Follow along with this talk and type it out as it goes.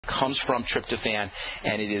comes from tryptophan,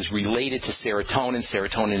 and it is related to serotonin.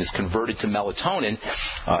 Serotonin is converted to melatonin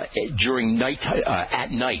during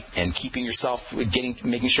at night, and keeping yourself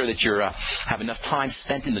making sure that you have enough time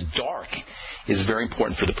spent in the dark is very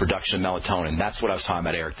important for the production of melatonin. That's what I was talking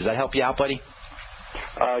about, Eric. Does that help you out, buddy?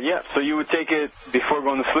 Yeah, so you would take it before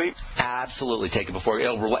going to sleep? Absolutely, take it before.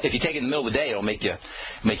 If you take it in the middle of the day, it'll make you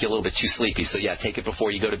a little bit too sleepy. So yeah, take it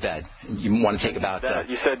before you go to bed. You want to take about.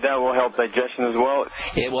 You said that will help digestion as well.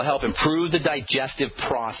 It will help improve the digestive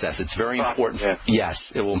process. It's very important. Yeah. Yes,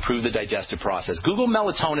 it will improve the digestive process. Google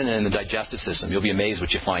melatonin in the digestive system. You'll be amazed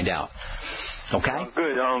what you find out. Okay.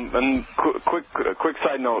 Good. And quick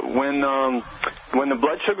side note: when the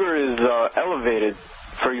blood sugar is elevated,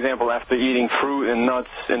 for example, after eating fruit and nuts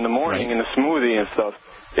in the morning in a smoothie and stuff,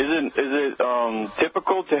 is it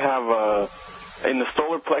typical to have in the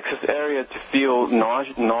solar plexus area to feel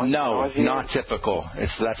nausea? No, not typical.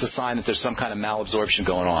 That's a sign that there's some kind of malabsorption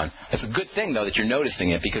going on. It's a good thing, though, that you're noticing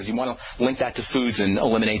it, because you want to link that to foods and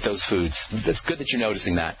eliminate those foods. It's good that you're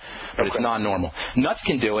noticing that, but it's non-normal. Nuts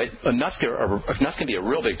can do it. Nuts can be a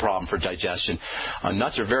real big problem for digestion.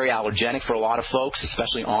 Nuts are very allergenic for a lot of folks,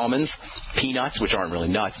 especially almonds, peanuts, which aren't really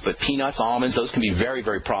nuts, but peanuts, almonds, those can be very,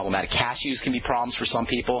 very problematic. Cashews can be problems for some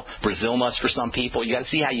people. Brazil nuts for some people. You got to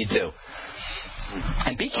see how you do.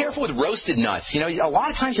 And be careful with roasted nuts. You know, a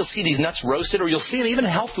lot of times you'll see these nuts roasted, or you'll see them even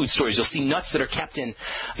in health food stores. You'll see nuts that are kept in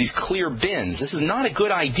these clear bins. This is not a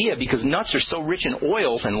good idea, because nuts are so rich in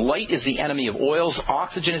oils, and light is the enemy of oils,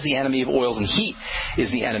 oxygen is the enemy of oils, and heat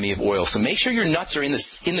is the enemy of oils. So make sure your nuts are in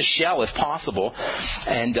the shell if possible,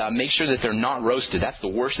 and make sure that they're not roasted. That's the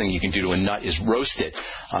worst thing you can do to a nut, is roast it.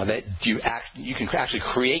 You can actually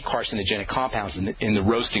create carcinogenic compounds in the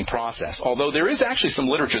roasting process. Although there is actually some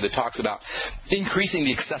literature that talks about increasing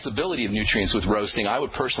the accessibility of nutrients with roasting. I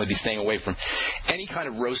would personally be staying away from any kind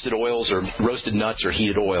of roasted oils or roasted nuts or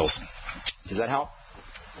heated oils. Does that help?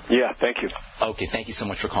 Yeah, thank you. Okay, thank you so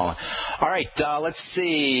much for calling. All right, let's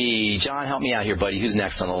see. John, help me out here, buddy. Who's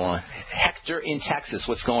next on the line? Hector in Texas.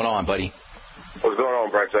 What's going on, buddy? What's going on,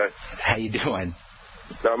 Brexit? How you doing?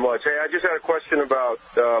 Not much. Hey, I just had a question about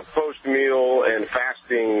post-meal and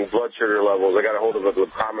fasting blood sugar levels. I got a hold of a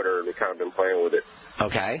glucometer and kind of been playing with it.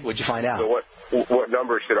 Okay, what'd you find out? So what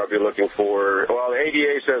number should I be looking for? Well, the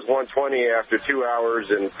ADA says 120 after 2 hours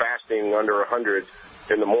and fasting under 100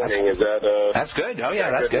 in the morning. That's good. Oh, yeah,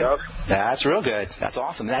 that's good. That's real good. That's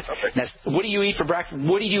awesome. That's what do you eat for breakfast?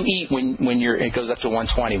 What do you eat when it goes up to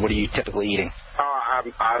 120? What are you typically eating?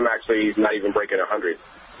 I'm actually not even breaking 100.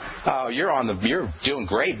 Oh, you're doing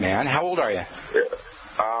great, man. How old are you?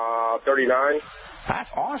 39. That's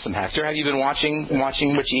awesome, Hector. Have you been watching what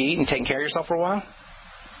you eat and taking care of yourself for a while?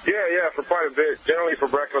 Yeah, for quite a bit. Generally for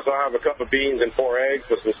breakfast I'll have a cup of beans and 4 eggs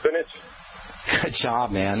with some spinach. Good job,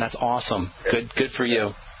 man. That's awesome. Yeah. Good for you.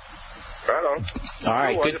 Right on. All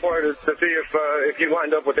right. Cool. I just wanted to see if you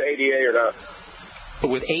lined up with the ADA or not.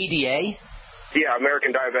 With ADA? Yeah,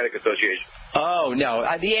 American Diabetic Association. Oh, no.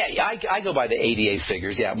 I go by the ADA's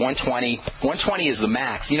figures. Yeah, 120. 120 is the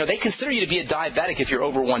max. You know, they consider you to be a diabetic if you're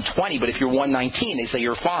over 120, but if you're 119, they say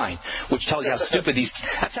you're fine, which tells you how stupid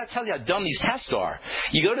that tells you how dumb these tests are.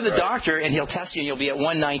 You go to the doctor, and he'll test you, and you'll be at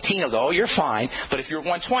 119. He'll go, oh, you're fine. But if you're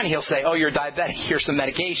 120, he'll say, oh, you're diabetic. Here's some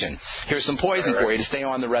medication. Here's some poison for you to stay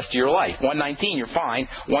on the rest of your life. 119, you're fine.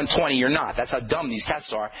 120, you're not. That's how dumb these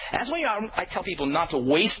tests are. And that's why I tell people not to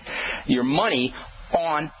waste your money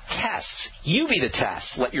on tests. You be the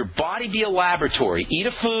test. Let your body be a laboratory. Eat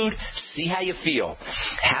a food, see how you feel.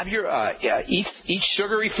 Have your eat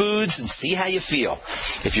sugary foods and see how you feel.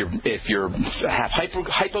 If you have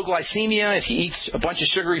hypoglycemia, if you eat a bunch of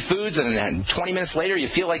sugary foods and then 20 minutes later you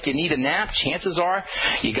feel like you need a nap, chances are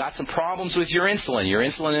you got some problems with your insulin. Your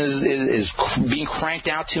insulin is being cranked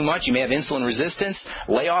out too much. You may have insulin resistance.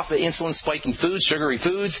 Lay off the insulin spiking foods, sugary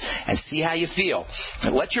foods, and see how you feel.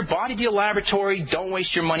 And let your body be a laboratory. Don't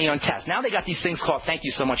waste your money on tests. Now they got these things called, thank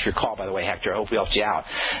you so much for your call, by the way, Hector. I hope we helped you out.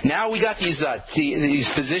 Now we got these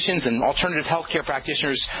physicians and alternative healthcare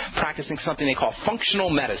practitioners practicing something they call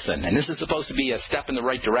functional medicine. And this is supposed to be a step in the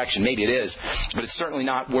right direction. Maybe it is, but it's certainly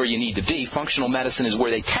not where you need to be. Functional medicine is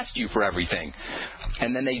where they test you for everything.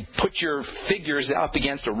 And then they put your figures up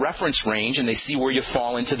against a reference range, and they see where you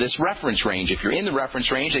fall into this reference range. If you're in the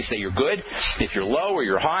reference range, they say you're good. If you're low or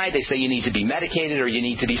you're high, they say you need to be medicated or you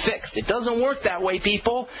need to be fixed. It doesn't work that way,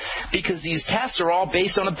 people, because these tests are all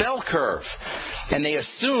based on a bell curve. And they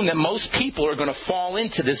assume that most people are going to fall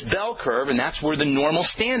into this bell curve, and that's where the normal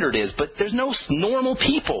standard is. But there's no normal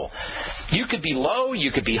people. You could be low,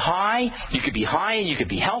 you could be high, you could be high and you could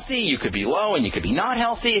be healthy, you could be low and you could be not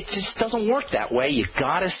healthy. It just doesn't work that way. you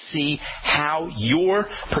got to see how your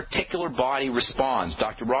particular body responds.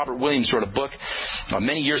 Dr. Robert Williams wrote a book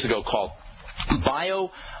many years ago called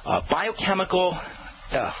Biochemical...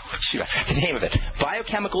 I forgot the name of it.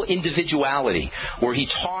 Biochemical Individuality, where he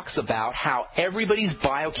talks about how everybody's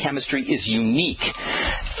biochemistry is unique.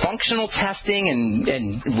 Functional testing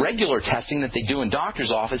and regular testing that they do in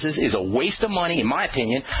doctors' offices is a waste of money, in my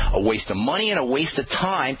opinion, a waste of money and a waste of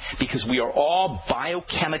time, because we are all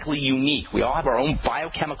biochemically unique. We all have our own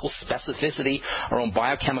biochemical specificity, our own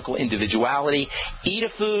biochemical individuality. Eat a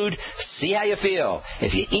food, see how you feel.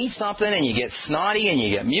 If you eat something and you get snotty and you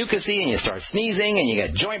get mucusy and you start sneezing and you get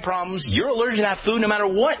joint problems, you're allergic to that food no matter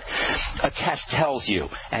what a test tells you.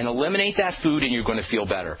 And eliminate that food and you're going to feel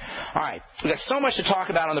better. All right, we've got so much to talk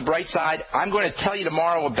about on the bright side. I'm going to tell you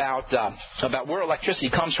tomorrow about where electricity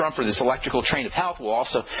comes from for this electrical train of health. We'll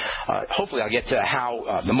also, hopefully I'll get to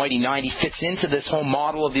how the Mighty 90 fits into this whole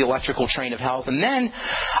model of the electrical train of health. And then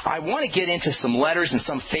I want to get into some letters and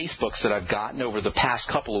some Facebooks that I've gotten over the past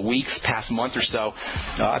couple of weeks, past month or so.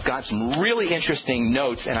 I've got some really interesting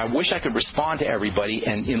notes, and I wish I could respond to everybody.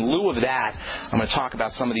 And in lieu of that, I'm going to talk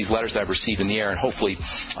about some of these letters that I've received in the air and hopefully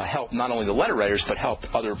help not only the letter writers, but help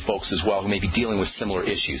other folks as well who may be dealing with similar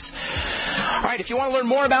issues. All right, if you want to learn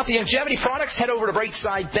more about the longevity products, head over to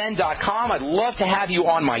brightsideben.com. I'd love to have you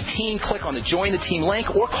on my team. Click on the Join the Team link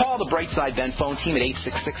or call the Brightside Ben phone team at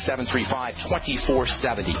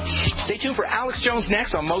 866-735-2470. Stay tuned for Alex Jones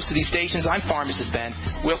next on most of these stations. I'm Pharmacist Ben.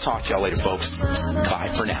 We'll talk to y'all later, folks. Bye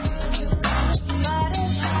for now.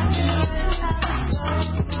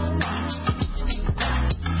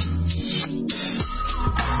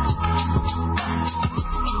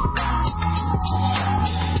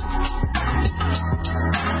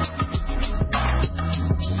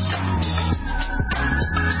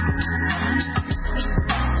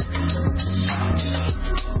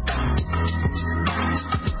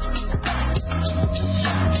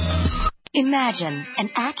 Imagine an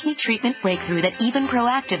acne treatment breakthrough that even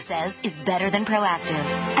Proactive says is better than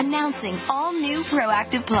Proactive. Announcing all new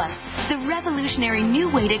Proactive Plus, the revolutionary new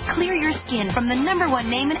way to clear your skin from the #1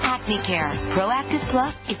 name in acne care. Proactive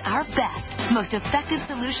Plus is our best, most effective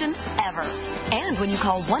solution ever. And when you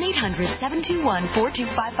call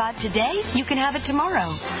 1-800-721-4255 today, you can have it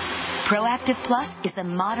tomorrow. Proactive Plus is a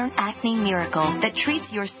modern acne miracle that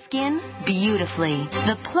treats your skin beautifully.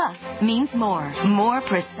 The plus means more. More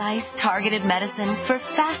precise, targeted medicine for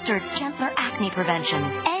faster, gentler acne prevention.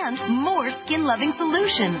 And more skin-loving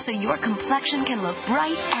solutions so your complexion can look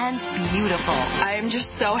bright and beautiful. I am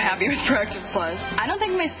just so happy with Proactive Plus. I don't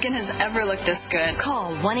think my skin has ever looked this good.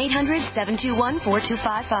 Call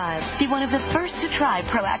 1-800-721-4255. Be one of the first to try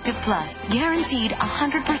Proactive Plus. Guaranteed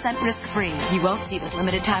 100% risk-free. You won't see this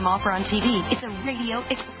limited time offer on TV. It's a radio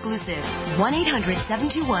exclusive.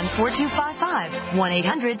 1-800-721-4255.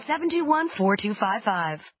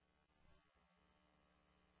 1-800-721-4255.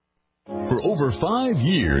 For over 5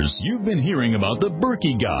 years, you've been hearing about the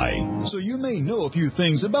Berkey Guy, so you may know a few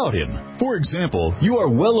things about him. For example, you are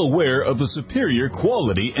well aware of the superior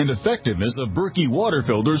quality and effectiveness of Berkey water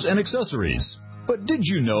filters and accessories. But did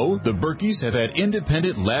you know the Berkeys have had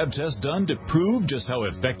independent lab tests done to prove just how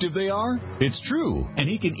effective they are? It's true, and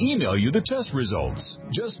he can email you the test results.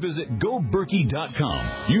 Just visit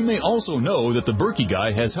GoBerkey.com. You may also know that the Berkey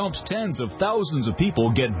Guy has helped tens of thousands of people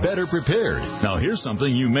get better prepared. Now here's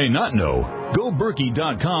something you may not know.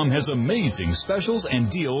 GoBerkey.com has amazing specials and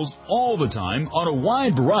deals all the time on a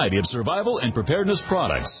wide variety of survival and preparedness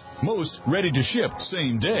products. Most ready to ship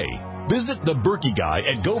same day. Visit the Berkey Guy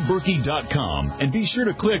at GoBerkey.com and be sure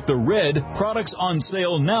to click the red Products on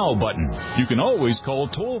Sale Now button. You can always call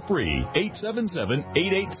toll-free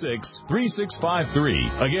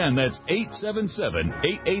 877-886-3653. Again, that's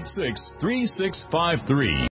 877-886-3653.